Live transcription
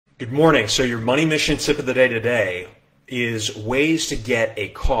Good morning. So your money mission tip of the day today is ways to get a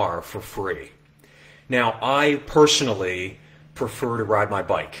car for free. Now, I personally prefer to ride my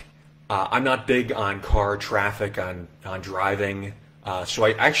bike. I'm not big on car traffic, on driving, so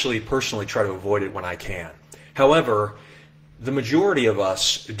I actually personally try to avoid it when I can. However, the majority of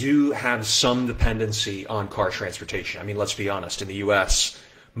us do have some dependency on car transportation. I mean, let's be honest. In the U.S.,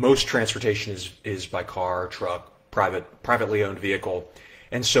 most transportation is by car, truck, privately owned vehicle.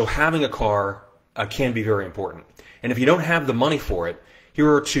 And so having a car can be very important. And if you don't have the money for it, here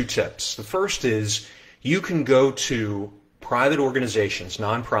are two tips. The first is you can go to private organizations,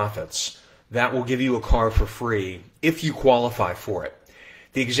 nonprofits, that will give you a car for free if you qualify for it.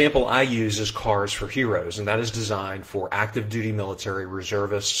 The example I use is Cars for Heroes, and that is designed for active duty military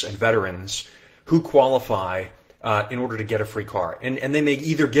reservists and veterans who qualify in order to get a free car. And they may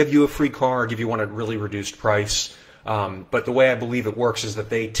either give you a free car or give you one at a really reduced price. But the way I believe it works is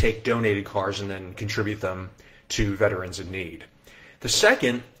that they take donated cars and then contribute them to veterans in need. The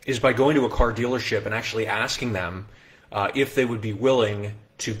second is by going to a car dealership and actually asking them if they would be willing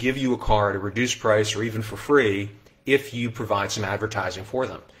to give you a car at a reduced price or even for free if you provide some advertising for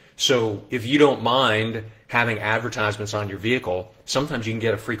them. So if you don't mind having advertisements on your vehicle, sometimes you can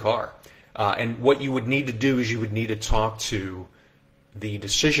get a free car. And what you would need to do is you would need to talk to the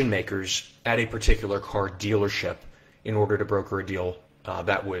decision makers at a particular car dealership in order to broker a deal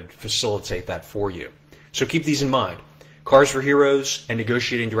that would facilitate that for you. So keep these in mind. Cars for Heroes and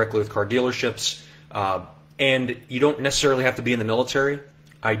negotiating directly with car dealerships. And you don't necessarily have to be in the military.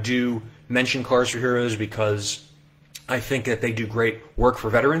 I do mention Cars for Heroes because I think that they do great work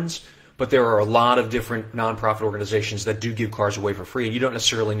for veterans, but there are a lot of different nonprofit organizations that do give cars away for free, and you don't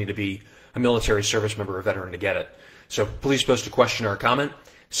necessarily need to be a military service member or a veteran to get it. So please post a question or a comment.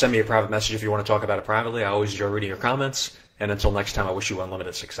 Send me a private message if you want to talk about it privately. I always enjoy reading your comments. And until next time, I wish you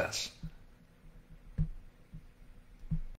unlimited success.